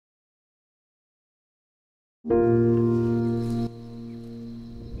Have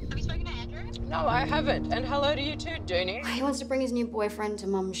you spoken to Andrew? No, I haven't. And hello to you too, Dooney. He wants to bring his new boyfriend to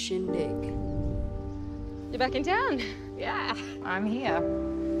Mum's shindig. You're back in town? Yeah, I'm here.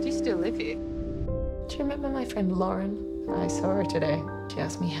 Do you still live here? Do you remember my friend Lauren? I saw her today. She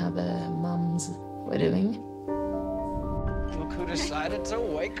asked me how the mums were doing. Look who decided to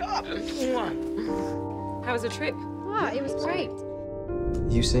wake up. How was the trip? Oh, it was great.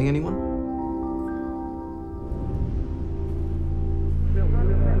 You seeing anyone?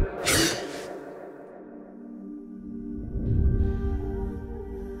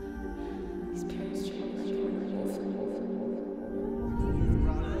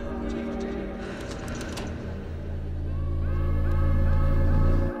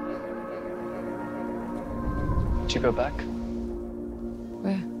 Did you go back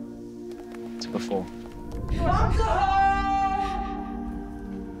Where? to before?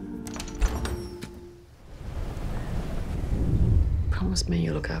 Promise me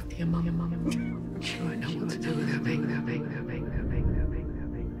you'll look after your mum. I'm sure I know what to do with her.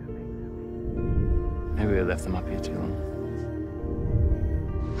 Maybe we left them up here too long.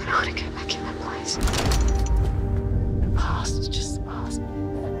 I don't want to go back in that place.